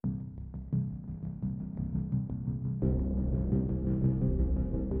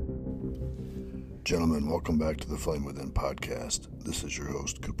Gentlemen, welcome back to the Flame Within podcast. This is your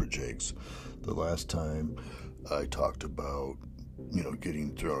host, Cooper Jakes. The last time I talked about,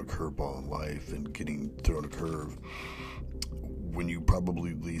 getting thrown a curveball in life and getting thrown a curve when you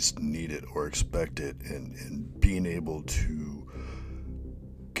probably least need it or expect it, and being able to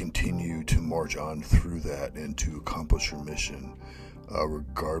continue to march on through that and to accomplish your mission,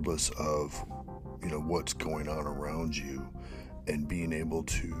 regardless of, what's going on around you, and being able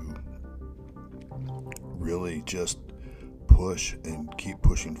to really just push and keep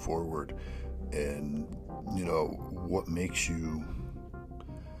pushing forward. And what makes you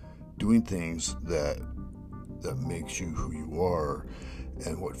doing things that makes you who you are,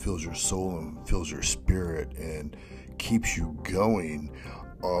 and what fills your soul and fills your spirit and keeps you going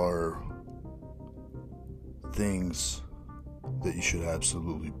are things that you should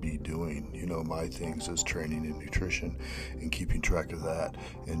absolutely be doing. My things is training and nutrition and keeping track of that,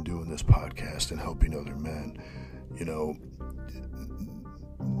 and doing this podcast and helping other men.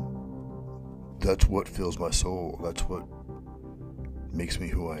 That's what fills my soul. That's what makes me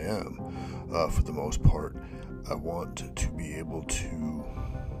who I am, for the most part. I want to be able to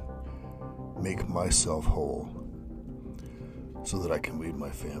make myself whole so that I can lead my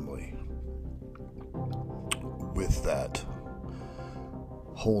family with that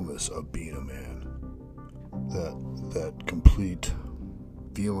wholeness of being a man, that complete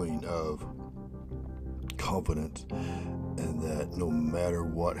feeling of confidence, and that no matter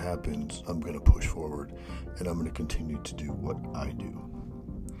what happens, I'm going to push forward and I'm going to continue to do what I do.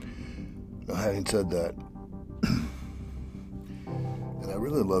 Now, having said that, and I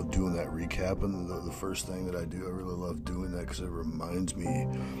really love doing that recap, and the first thing that I do, I really love doing that because it reminds me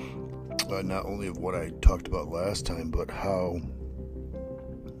not only of what I talked about last time, but how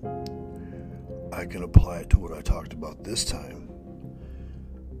I can apply it to what I talked about this time.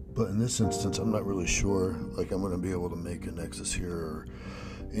 But in this instance, I'm not really sure, I'm going to be able to make a nexus here or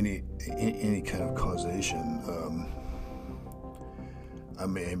any kind of causation. I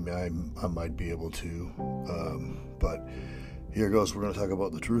might be able to, but here goes. We're going to talk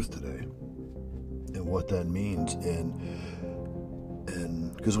about the truth today and what that means, and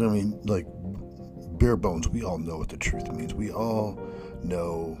because bare bones, we all know what the truth means. We all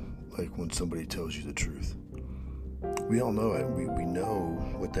know, when somebody tells you the truth, we all know it. We know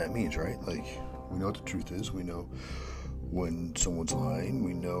what that means, right? We know what the truth is. We know when someone's lying.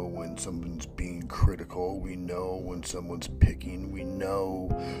 We know when someone's being critical. We know when someone's picking. We know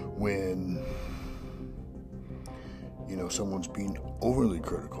when, someone's being overly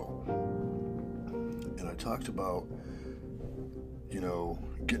critical. And I talked about,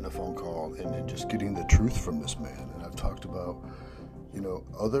 getting a phone call and just getting the truth from this man. And I've talked about,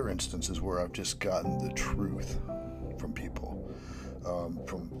 other instances where I've just gotten the truth from people.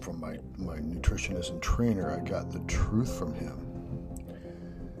 From my nutritionist and trainer, I got the truth from him.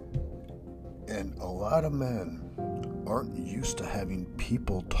 And a lot of men aren't used to having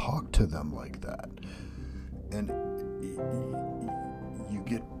people talk to them like that. And you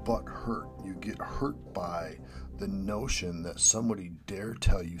get butt hurt. You get hurt by the notion that somebody dare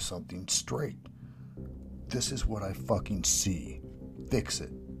tell you something straight. This is what I fucking see. Fix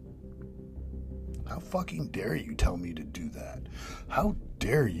it. How fucking dare you tell me to do that? How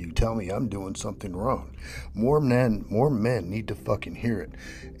dare you tell me I'm doing something wrong? More men need to fucking hear it.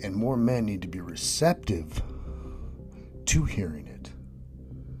 And more men need to be receptive to hearing it.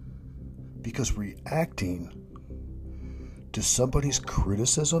 Because reacting to somebody's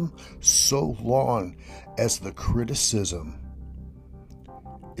criticism, so long as the criticism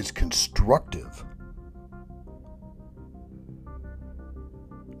is constructive,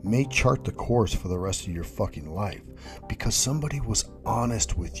 may chart the course for the rest of your fucking life, because somebody was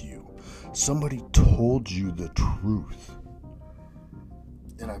honest with you. Somebody told you the truth.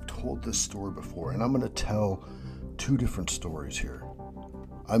 And I've told this story before, and I'm going to tell two different stories here.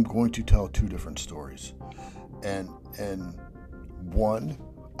 I'm going to tell two different stories. And one,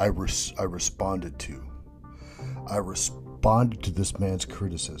 I responded to. I responded to this man's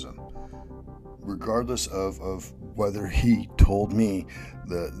criticism, regardless of whether he told me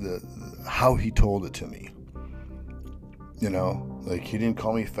the how he told it to me. He didn't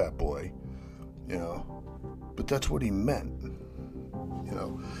call me fat boy, but that's what he meant.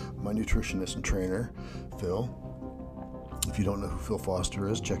 My nutritionist and trainer, Phil. If you don't know who Phil Foster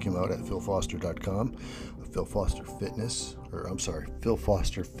is, check him out at philfoster.com.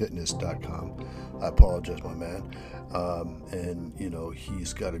 philfosterfitness.com. I apologize, my man. And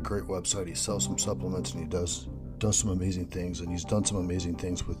he's got a great website. He sells some supplements, and he does some amazing things, and he's done some amazing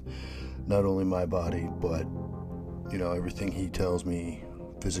things with not only my body, but everything he tells me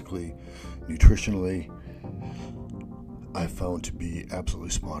physically, nutritionally, I found to be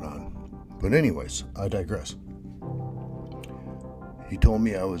absolutely spot on. But anyways, I digress. He told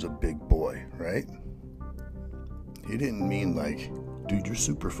me I was a big boy, right? He didn't mean like, dude, you're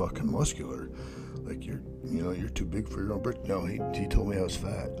super fucking muscular. Like you're too big for your own brick. No, he told me I was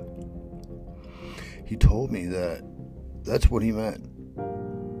fat. He told me that's what he meant.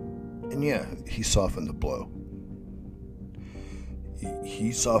 And yeah, he softened the blow.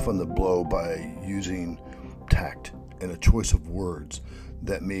 He softened the blow by using tact and a choice of words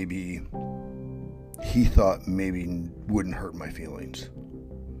that maybe he thought maybe wouldn't hurt my feelings.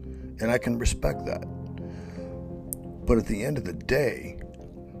 And I can respect that. But at the end of the day,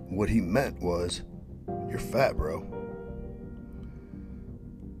 what he meant was, you're fat, bro.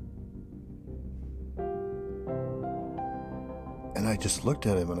 And I just looked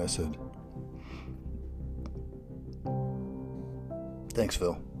at him and I said, thanks,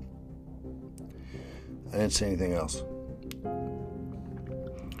 Phil. I didn't say anything else.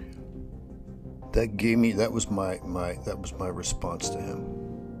 That was my response to him.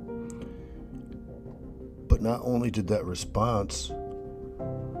 But not only did that response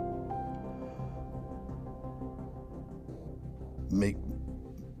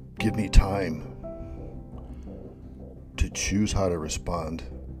give me time to choose how to respond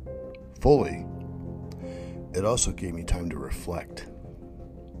fully, it also gave me time to reflect.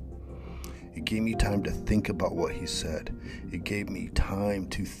 It gave me time to think about what he said. It gave me time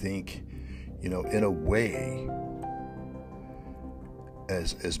to think, in a way,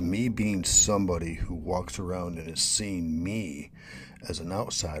 as me being somebody who walks around and is seeing me as an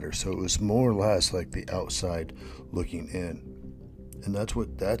outsider. So it was more or less like the outside looking in. And that's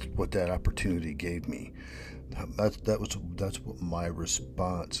what that opportunity gave me. That's what my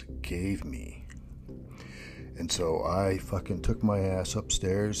response gave me. And so I fucking took my ass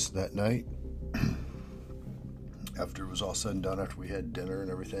upstairs that night after it was all said and done, after we had dinner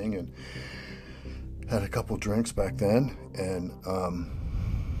and everything, and had a couple drinks back then, and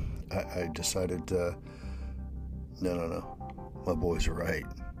I decided no, my boys are right.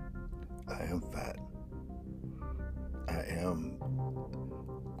 I am fat. I am,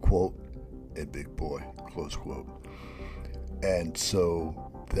 quote, a big boy, close quote. And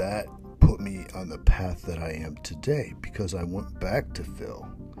so that put me on the path that I am today, because I went back to Phil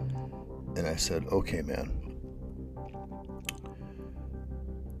and I said, okay, man,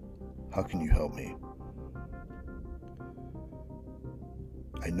 how can you help me?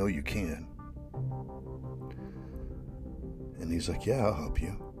 I know you can. And he's like, yeah, I'll help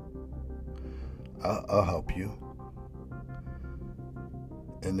you. I'll help you.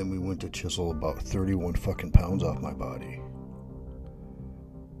 And then we went to chisel about 31 fucking pounds off my body.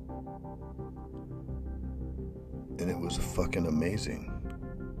 And it was fucking amazing.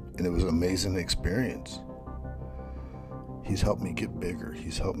 And it was an amazing experience. He's helped me get bigger.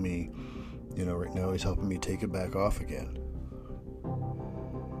 He's helped me, right now he's helping me take it back off again.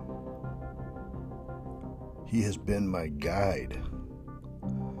 He has been my guide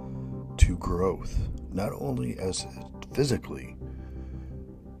to growth, not only as physically,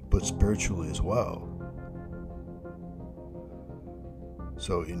 but spiritually as well.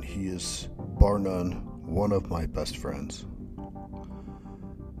 So, and he is, bar none, one of my best friends.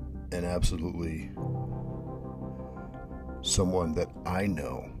 And absolutely someone that I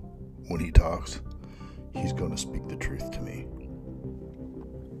know when he talks, he's going to speak the truth to me.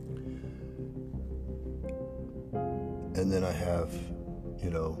 And then I have,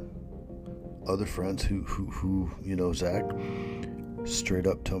 other friends who Zach, straight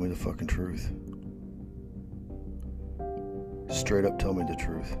up tell me the fucking truth. Straight up tell me the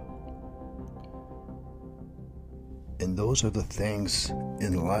truth. And those are the things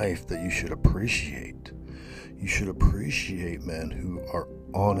in life that you should appreciate. You should appreciate men who are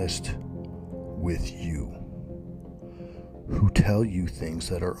honest with you, who tell you things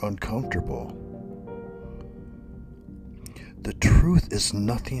that are uncomfortable. The truth is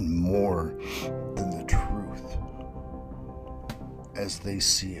nothing more than the truth as they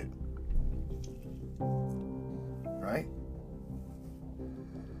see it. Right?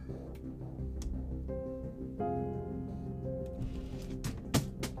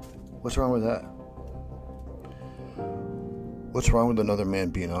 What's wrong with that? What's wrong with another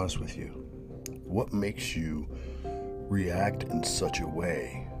man being honest with you? What makes you react in such a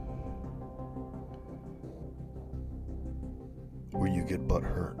way where you get butt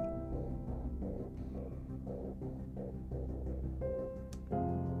hurt?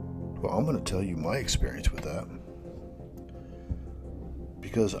 Well, I'm going to tell you my experience with that,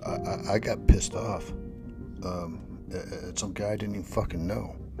 because I got pissed off at some guy I didn't even fucking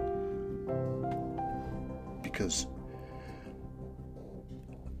know. Because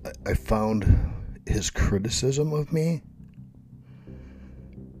I found his criticism of me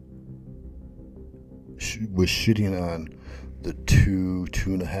was shitting on the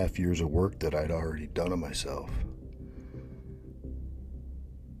 2.5 years of work that I'd already done on myself.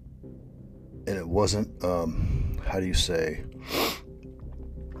 And it wasn't, how do you say,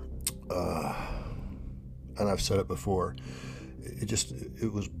 and I've said it before,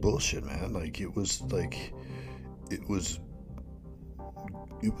 it was bullshit, man. Like, it was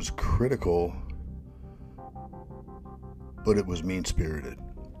critical, but it was mean-spirited.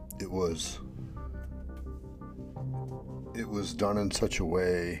 It was done in such a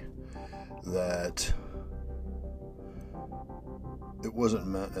way that it wasn't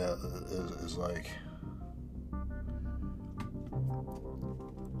meant as like,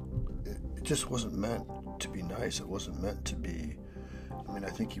 it just wasn't meant to be nice. It wasn't meant to be, I mean, I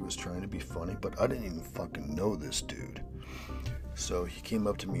think he was trying to be funny, but I didn't even fucking know this dude. So he came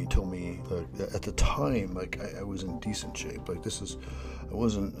up to me and told me, at the time, like, I was in decent shape. Like, I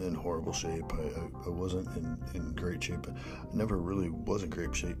wasn't in horrible shape. I wasn't in great shape. I never really was in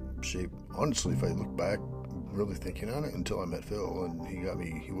great shape. Honestly, if I look back, really thinking on it, until I met Phil, and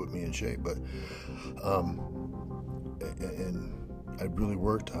he whipped me in shape. But, and I really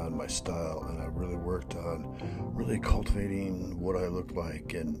worked on my style, and I really worked on really cultivating what I looked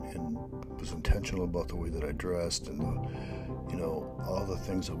like, and was intentional about the way that I dressed, and all the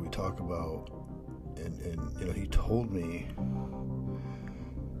things that we talk about. And he told me,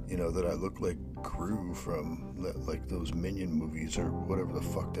 that I look like Gru from like those Minion movies, or whatever the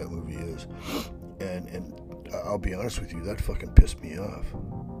fuck that movie is. And I'll be honest with you, that fucking pissed me off.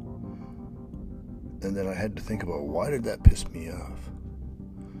 And then I had to think about, why did that piss me off?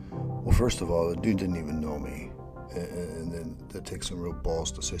 Well, first of all, the dude didn't even know me. And then that takes some real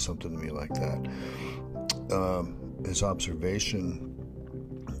balls to say something to me like that. His observation,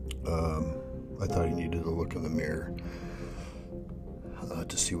 I thought he needed to look in the mirror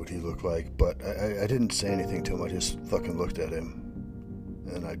to see what he looked like. But I didn't say anything to him. I just fucking looked at him.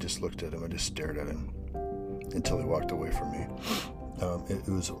 And I just looked at him. I just stared at him until he walked away from me. It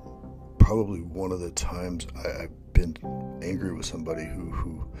was probably one of the times I've been angry with somebody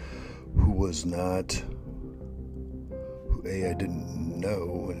who was not, who I didn't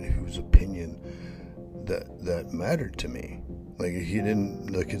know, and whose opinion that mattered to me. Like,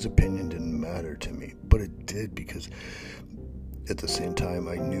 his opinion didn't matter to me, but it did, because at the same time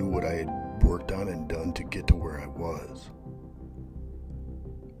I knew what I had worked on and done to get to where I was.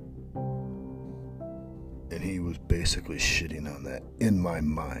 And he was basically shitting on that. In my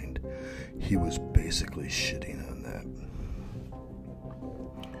mind, he was basically shitting on that.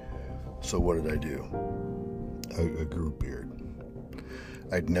 So what did I do? I grew a beard.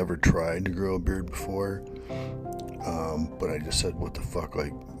 I'd never tried to grow a beard before, but I just said, what the fuck,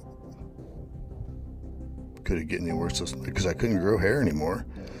 like, could it get any worse? Because I couldn't grow hair anymore.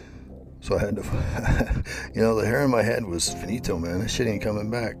 So I had to, the hair in my head was finito, man. That shit ain't coming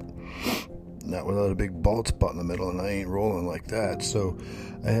back. Not without a big bald spot in the middle, and I ain't rolling like that. So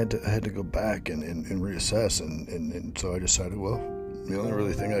I had to go back and reassess, and so I decided, well, the only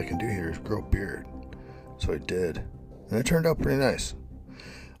really thing I can do here is grow a beard. So I did, and it turned out pretty nice.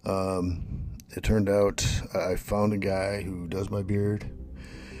 It turned out I found a guy who does my beard.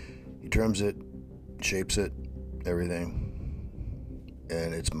 He trims it, shapes it, everything,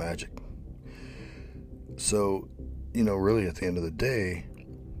 and it's magic. So, really at the end of the day,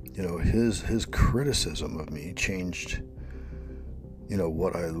 his criticism of me changed,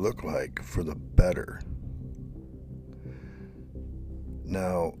 what I look like for the better.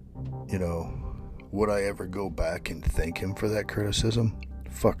 Now, would I ever go back and thank him for that criticism?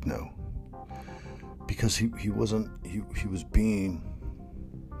 Fuck no. Because he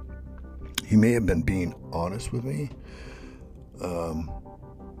may have been being honest with me,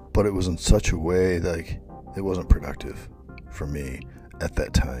 but it was in such a way that, like, it wasn't productive for me at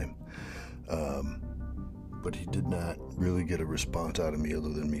that time. But he did not really get a response out of me other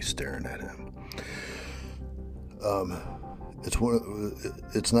than me staring at him.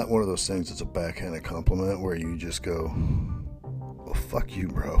 It's not one of those things that's a backhanded compliment where you just go, well, fuck you,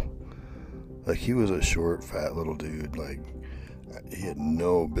 bro. Like, he was a short, fat little dude. Like, he had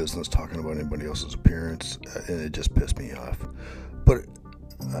no business talking about anybody else's appearance, and it just pissed me off. But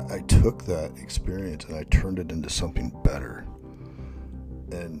I took that experience and I turned it into something better.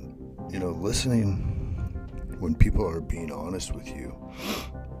 And, listening when people are being honest with you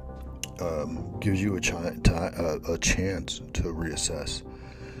gives you a chance to reassess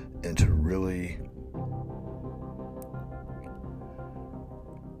and to really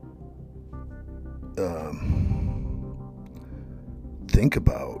think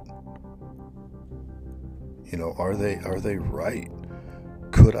about, are they right?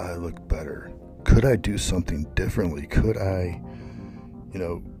 Could I look better? Could I do something differently? Could I,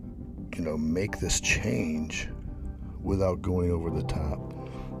 make this change without going over the top?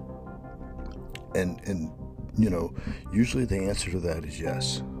 And usually the answer to that is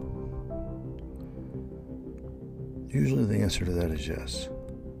yes.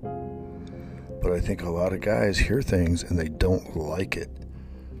 But I think a lot of guys hear things and they don't like it.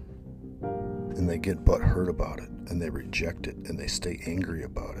 And they get butthurt about it. And they reject it. And they stay angry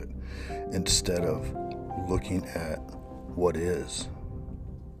about it. Instead of looking at what is.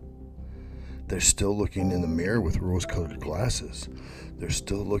 They're still looking in the mirror with rose-colored glasses. They're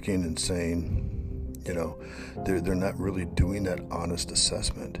still looking and saying, they're not really doing that honest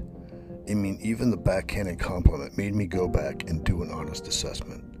assessment. I mean, even the backhanded compliment made me go back and do an honest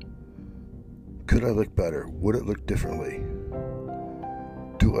assessment. Could I look better? Would it look differently?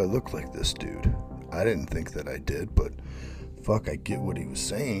 Do I look like this dude? I didn't think that I did, but fuck, I get what he was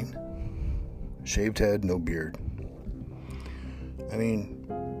saying. Shaved head, no beard. I mean,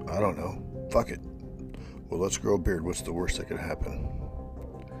 I don't know. Fuck it. Well, let's grow a beard. What's the worst that could happen?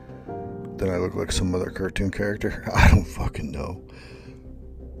 Then I look like some other cartoon character? I don't fucking know.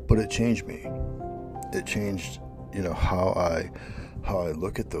 But it changed me. It changed, how I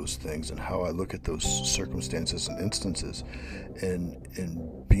look at those things and how I look at those circumstances and instances.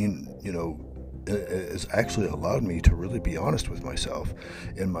 And being, it has actually allowed me to really be honest with myself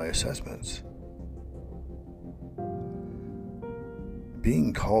in my assessments.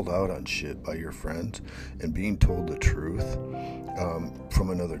 Being called out on shit by your friends and being told the truth from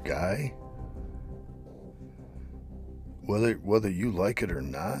another guy, whether you like it or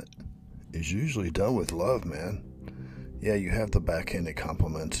not, is usually done with love, man. Yeah, you have the backhanded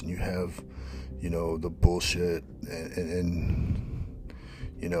compliments and you have, the bullshit and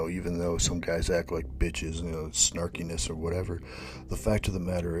even though some guys act like bitches, snarkiness or whatever, the fact of the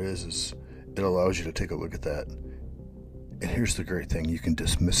matter is it allows you to take a look at that. And here's the great thing, you can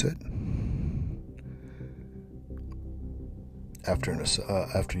dismiss it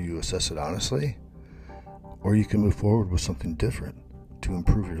after you assess it honestly, or you can move forward with something different to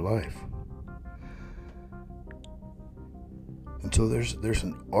improve your life. And so there's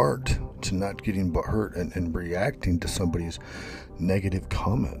an art to not getting hurt and reacting to somebody's negative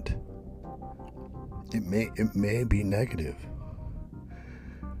comment. It may be negative,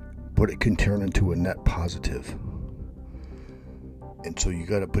 but it can turn into a net positive. And so you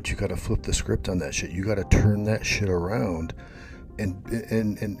gotta flip the script on that shit. You gotta turn that shit around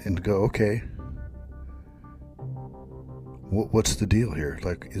and go, okay, what's the deal here?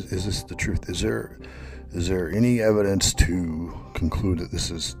 Like, is this the truth? Is there any evidence to conclude that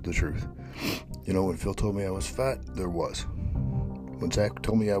this is the truth? When Phil told me I was fat, there was. When Zach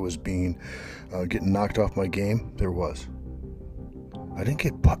told me I was getting knocked off my game, there was. I didn't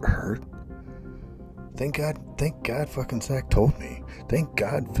get butt hurt. Thank God fucking Zach told me. Thank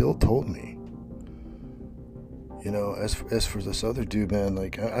God Phil told me. As for this other dude, man,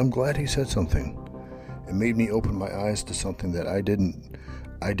 like, I'm glad he said something. It made me open my eyes to something that I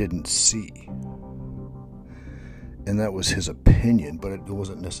didn't see. And that was his opinion, but it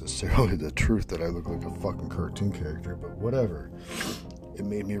wasn't necessarily the truth that I look like a fucking cartoon character, but whatever. It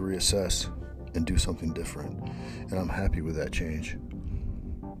made me reassess and do something different. And I'm happy with that change.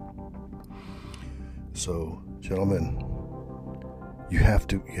 So, gentlemen, you have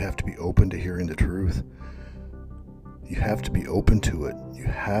to be open to hearing the truth. You have to be open to it. You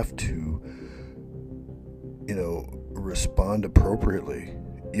have to, respond appropriately.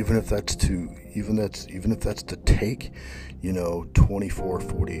 Even if that's to take, 24,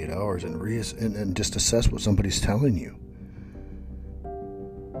 48 hours and just assess what somebody's telling you.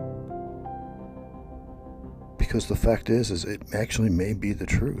 Because the fact is it actually may be the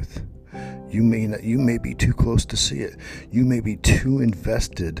truth. You may be too close to see it. You may be too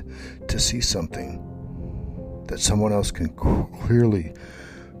invested to see something that someone else can clearly,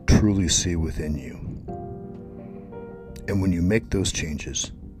 truly see within you. And when you make those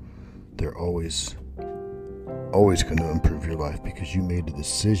changes, they're always going to improve your life because you made a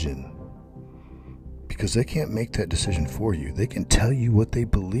decision. Because they can't make that decision for you. They can tell you what they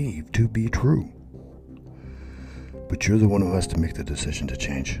believe to be true. But you're the one who has to make the decision to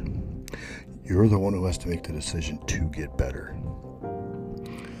change. You're the one who has to make the decision to get better.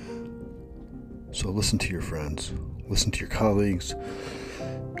 So listen to your friends, listen to your colleagues,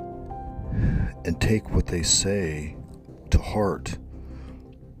 and take what they say to heart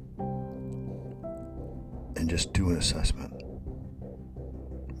and just do an assessment.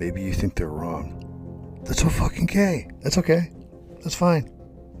 Maybe you think they're wrong. That's okay. That's okay. That's fine.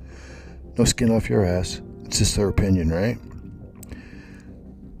 No skin off your ass. It's just their opinion, right?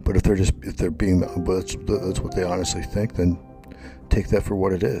 But if they're being, that's what they honestly think, then take that for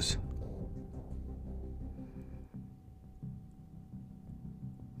what it is.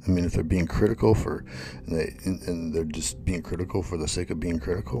 I mean, if they're being critical and they're just being critical for the sake of being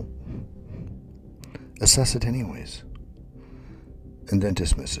critical, assess it anyways. And then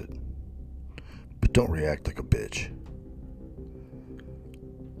dismiss it. But don't react like a bitch.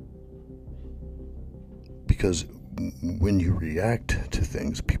 Because when you react to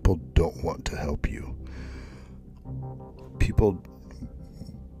things, people don't want to help you.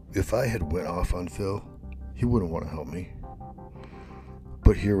 If I had went off on Phil, he wouldn't want to help me.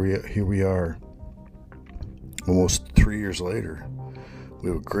 But here we are, almost 3 years later. We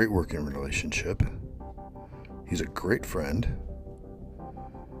have a great working relationship. He's a great friend.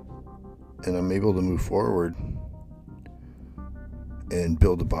 And I'm able to move forward and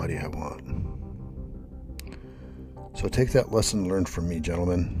build the body I want. So take that lesson learned from me,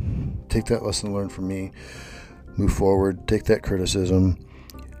 gentlemen. Take that lesson learned from me. Move forward. Take that criticism.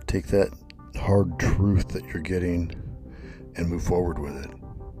 Take that hard truth that you're getting and move forward with it.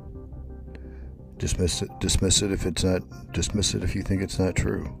 Dismiss it if it's not. Dismiss it if you think it's not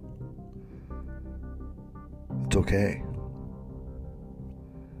true. It's okay.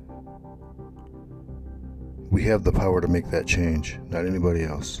 We have the power to make that change, not anybody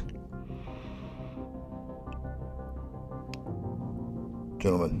else.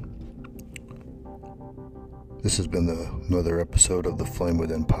 Gentlemen, this has been another episode of the Flame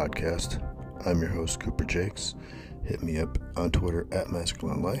Within podcast. I'm your host, Cooper Jakes. Hit me up on Twitter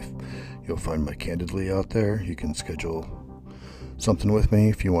 @MasculineLife. You'll find my Candidly out there. You can schedule something with me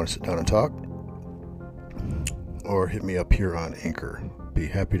if you want to sit down and talk. Or hit me up here on Anchor. Be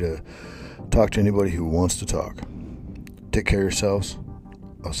happy to talk to anybody who wants to talk. Take care of yourselves.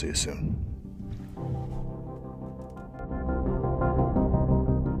 I'll see you soon.